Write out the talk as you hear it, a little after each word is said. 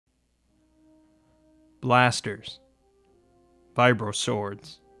blasters, vibro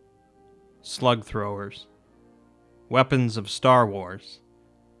swords, slug throwers, weapons of Star Wars.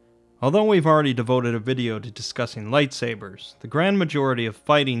 Although we've already devoted a video to discussing lightsabers, the grand majority of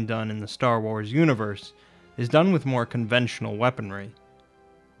fighting done in the Star Wars universe is done with more conventional weaponry,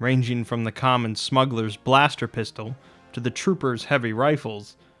 ranging from the common smuggler's blaster pistol to the trooper's heavy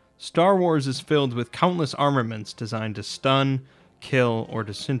rifles. Star Wars is filled with countless armaments designed to stun, kill, or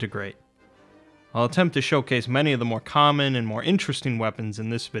disintegrate. I'll attempt to showcase many of the more common and more interesting weapons in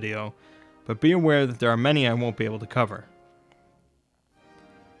this video, but be aware that there are many I won't be able to cover.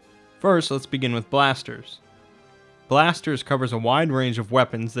 First, let's begin with blasters. Blasters covers a wide range of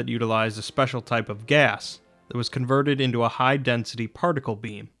weapons that utilize a special type of gas that was converted into a high-density particle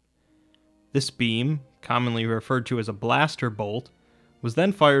beam. This beam, commonly referred to as a blaster bolt, was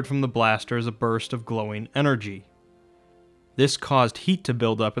then fired from the blaster as a burst of glowing energy. This caused heat to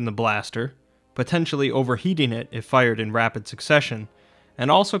build up in the blaster, potentially overheating it if fired in rapid succession,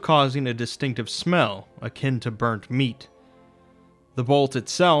 and also causing a distinctive smell akin to burnt meat. The bolt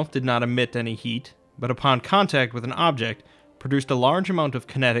itself did not emit any heat, but upon contact with an object produced a large amount of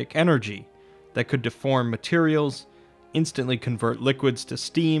kinetic energy that could deform materials, instantly convert liquids to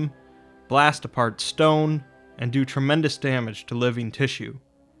steam, blast apart stone, and do tremendous damage to living tissue.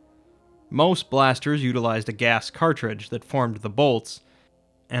 Most blasters utilized a gas cartridge that formed the bolts,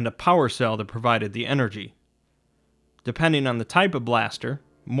 and a power cell that provided the energy. Depending on the type of blaster,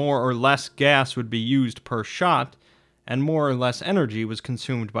 more or less gas would be used per shot, and more or less energy was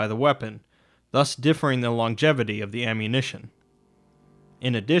consumed by the weapon, thus differing the longevity of the ammunition.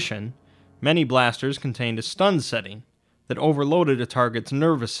 In addition, many blasters contained a stun setting that overloaded a target's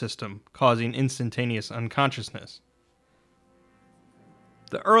nervous system, causing instantaneous unconsciousness.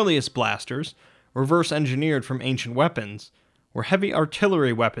 The earliest blasters, reverse engineered from ancient weapons, were heavy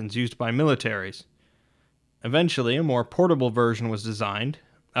artillery weapons used by militaries. Eventually, a more portable version was designed,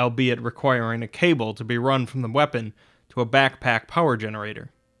 albeit requiring a cable to be run from the weapon to a backpack power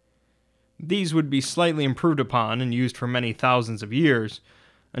generator. These would be slightly improved upon and used for many thousands of years,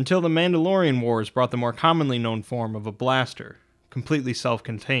 until the Mandalorian Wars brought the more commonly known form of a blaster, completely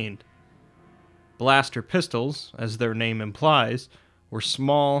self-contained. Blaster pistols, as their name implies, were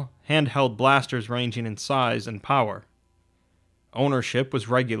small, handheld blasters ranging in size and power. Ownership was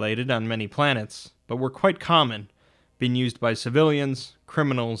regulated on many planets, but were quite common, being used by civilians,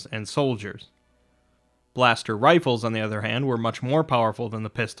 criminals, and soldiers. Blaster rifles, on the other hand, were much more powerful than the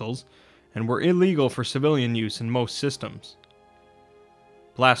pistols, and were illegal for civilian use in most systems.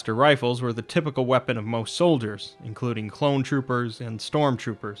 Blaster rifles were the typical weapon of most soldiers, including clone troopers and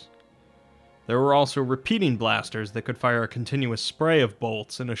stormtroopers. There were also repeating blasters that could fire a continuous spray of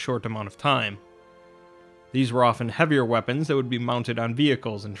bolts in a short amount of time. These were often heavier weapons that would be mounted on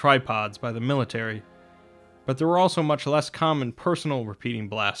vehicles and tripods by the military, but there were also much less common personal repeating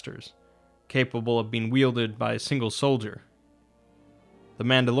blasters, capable of being wielded by a single soldier. The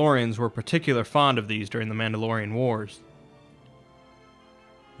Mandalorians were particularly fond of these during the Mandalorian Wars.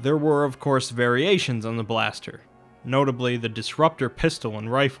 There were, of course, variations on the blaster, notably the disruptor pistol and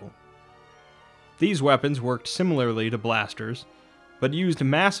rifle. These weapons worked similarly to blasters, but used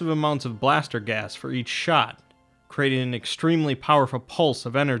massive amounts of blaster gas for each shot, creating an extremely powerful pulse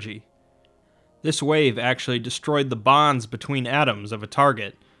of energy. This wave actually destroyed the bonds between atoms of a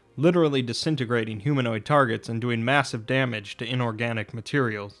target, literally disintegrating humanoid targets and doing massive damage to inorganic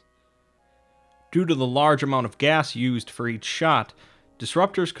materials. Due to the large amount of gas used for each shot,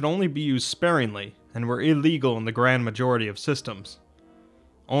 disruptors could only be used sparingly and were illegal in the grand majority of systems.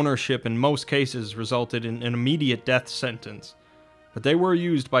 Ownership in most cases resulted in an immediate death sentence, but they were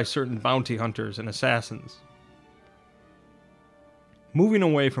used by certain bounty hunters and assassins. Moving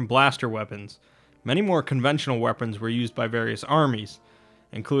away from blaster weapons, many more conventional weapons were used by various armies,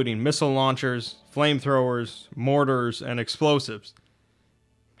 including missile launchers, flamethrowers, mortars, and explosives.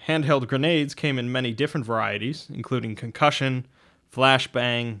 Handheld grenades came in many different varieties, including concussion,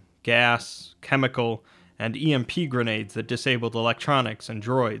 flashbang, gas, chemical, and EMP grenades that disabled electronics and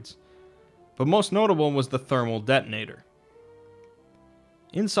droids. But most notable was the thermal detonator.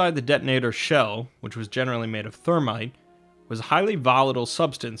 Inside the detonator's shell, which was generally made of thermite, was a highly volatile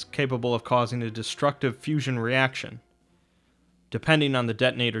substance capable of causing a destructive fusion reaction. Depending on the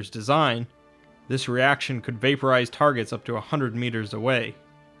detonator's design, this reaction could vaporize targets up to 100 meters away,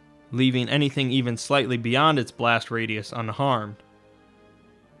 leaving anything even slightly beyond its blast radius unharmed.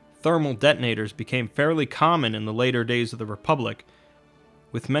 Thermal detonators became fairly common in the later days of the Republic,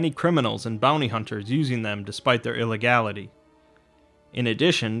 with many criminals and bounty hunters using them despite their illegality. In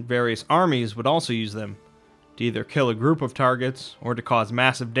addition, various armies would also use them, to either kill a group of targets or to cause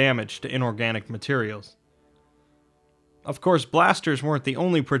massive damage to inorganic materials. Of course, blasters weren't the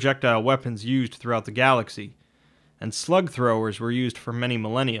only projectile weapons used throughout the galaxy, and slug throwers were used for many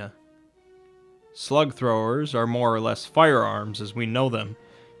millennia. Slug throwers are more or less firearms as we know them,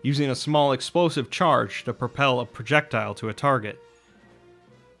 using a small explosive charge to propel a projectile to a target.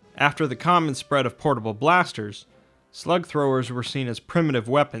 After the common spread of portable blasters, slug throwers were seen as primitive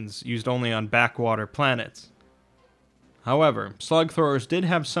weapons used only on backwater planets. However, slug throwers did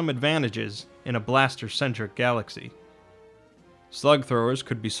have some advantages in a blaster-centric galaxy. Slug throwers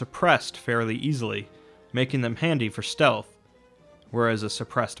could be suppressed fairly easily, making them handy for stealth, whereas a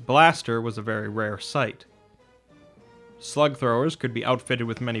suppressed blaster was a very rare sight. Slug throwers could be outfitted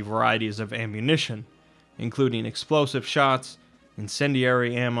with many varieties of ammunition, including explosive shots,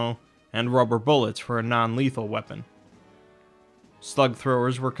 incendiary ammo, and rubber bullets for a non-lethal weapon. Slug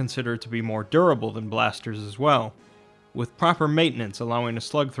throwers were considered to be more durable than blasters as well, with proper maintenance allowing a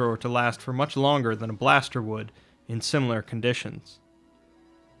slug thrower to last for much longer than a blaster would in similar conditions.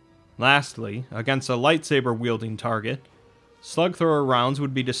 Lastly, against a lightsaber-wielding target, slug thrower rounds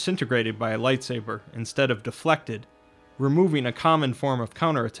would be disintegrated by a lightsaber instead of deflected, removing a common form of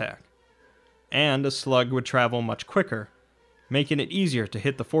counterattack, and a slug would travel much quicker, making it easier to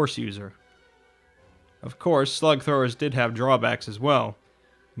hit the Force user. Of course, slug throwers did have drawbacks as well,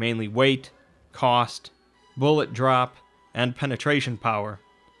 mainly weight, cost, bullet drop, and penetration power.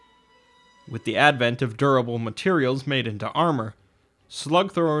 With the advent of durable materials made into armor,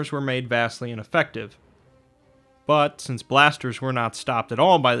 slug throwers were made vastly ineffective. But since blasters were not stopped at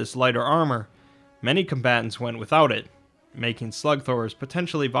all by this lighter armor, many combatants went without it, making slug throwers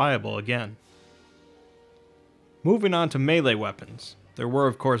potentially viable again. Moving on to melee weapons, there were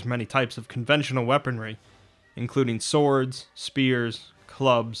of course many types of conventional weaponry, including swords, spears,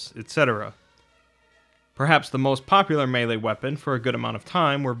 clubs, etc. Perhaps the most popular melee weapon for a good amount of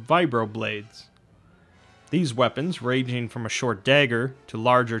time were vibroblades. These weapons, ranging from a short dagger to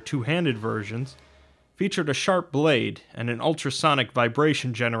larger two-handed versions, featured a sharp blade and an ultrasonic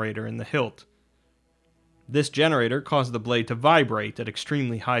vibration generator in the hilt. This generator caused the blade to vibrate at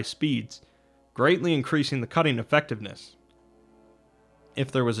extremely high speeds, greatly increasing the cutting effectiveness.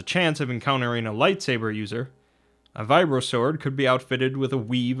 If there was a chance of encountering a lightsaber user, a vibrosword could be outfitted with a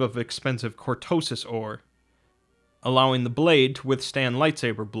weave of expensive cortosis ore, allowing the blade to withstand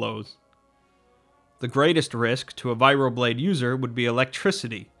lightsaber blows. The greatest risk to a vibroblade user would be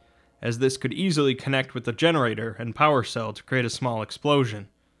electricity, as this could easily connect with the generator and power cell to create a small explosion.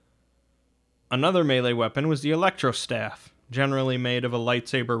 Another melee weapon was the electrostaff, generally made of a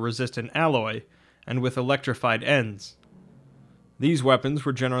lightsaber-resistant alloy and with electrified ends. These weapons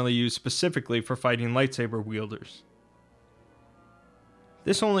were generally used specifically for fighting lightsaber wielders.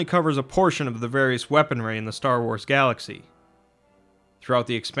 This only covers a portion of the various weaponry in the Star Wars galaxy. Throughout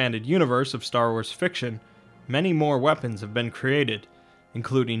the expanded universe of Star Wars fiction, many more weapons have been created,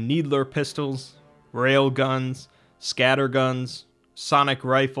 including needler pistols, rail guns, scatter guns, sonic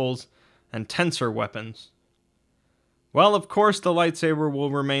rifles, and tensor weapons. While of course the lightsaber will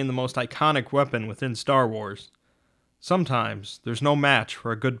remain the most iconic weapon within Star Wars, sometimes there's no match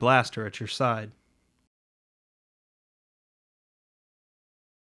for a good blaster at your side.